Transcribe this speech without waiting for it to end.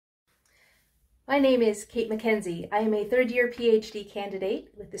My name is Kate McKenzie. I am a third-year PhD candidate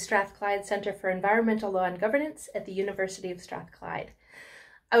with the Strathclyde Centre for Environmental Law and Governance at the University of Strathclyde.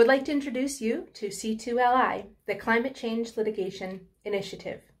 I would like to introduce you to C2LI, the Climate Change Litigation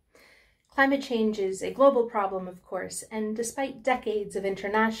Initiative. Climate change is a global problem, of course, and despite decades of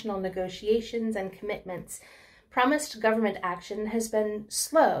international negotiations and commitments, promised government action has been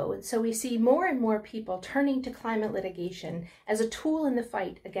slow, and so we see more and more people turning to climate litigation as a tool in the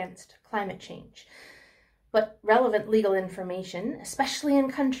fight against climate change. But relevant legal information, especially in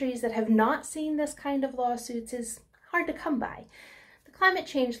countries that have not seen this kind of lawsuits, is hard to come by. The Climate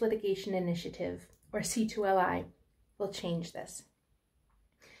Change Litigation Initiative, or C2LI, will change this.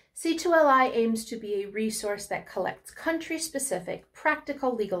 C2LI aims to be a resource that collects country-specific,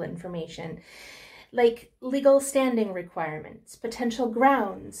 practical legal information, like legal standing requirements, potential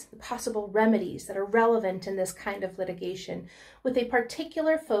grounds, the possible remedies that are relevant in this kind of litigation, with a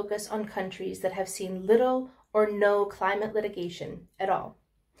particular focus on countries that have seen little or no climate litigation at all.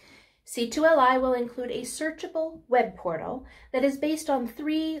 C2LI will include a searchable web portal that is based on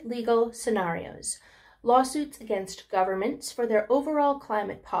 3 legal scenarios: lawsuits against governments for their overall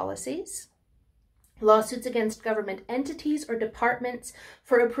climate policies, lawsuits against government entities or departments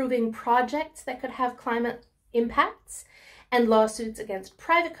for approving projects that could have climate impacts, and lawsuits against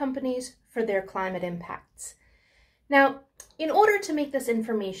private companies for their climate impacts. Now, in order to make this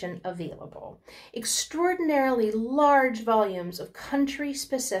information available, extraordinarily large volumes of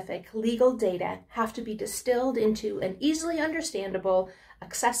country-specific legal data have to be distilled into an easily understandable,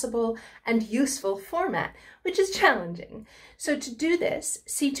 accessible, and useful format, which is challenging. So to do this,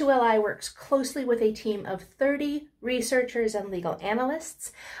 C2LI works closely with a team of 30 researchers and legal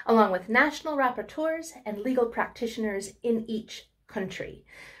analysts, along with national rapporteurs and legal practitioners in each country.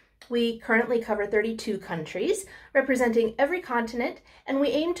 We currently cover 32 countries, representing every continent, and we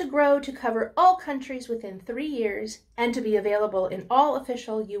aim to grow to cover all countries within 3 years and to be available in all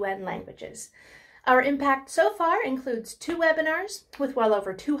official UN languages. Our impact so far includes 2 webinars with well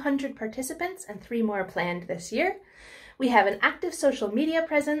over 200 participants and 3 more planned this year. We have an active social media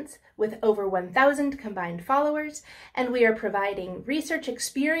presence with over 1,000 combined followers, and we are providing research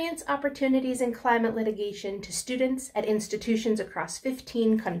experience opportunities in climate litigation to students at institutions across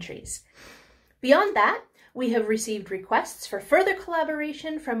 15 countries. Beyond that, we have received requests for further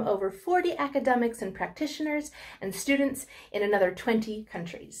collaboration from over 40 academics and practitioners and students in another 20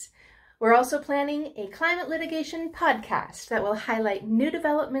 countries. We're also planning a climate litigation podcast that will highlight new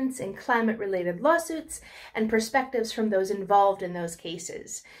developments in climate-related lawsuits and perspectives from those involved in those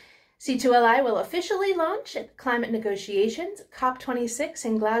cases. C2LI will officially launch at climate negotiations, COP26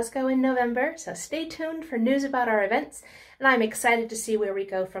 in Glasgow in November, so stay tuned for news about our events, and I'm excited to see where we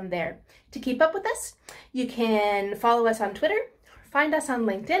go from there. To keep up with us, you can follow us on Twitter, find us on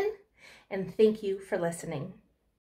LinkedIn, and thank you for listening.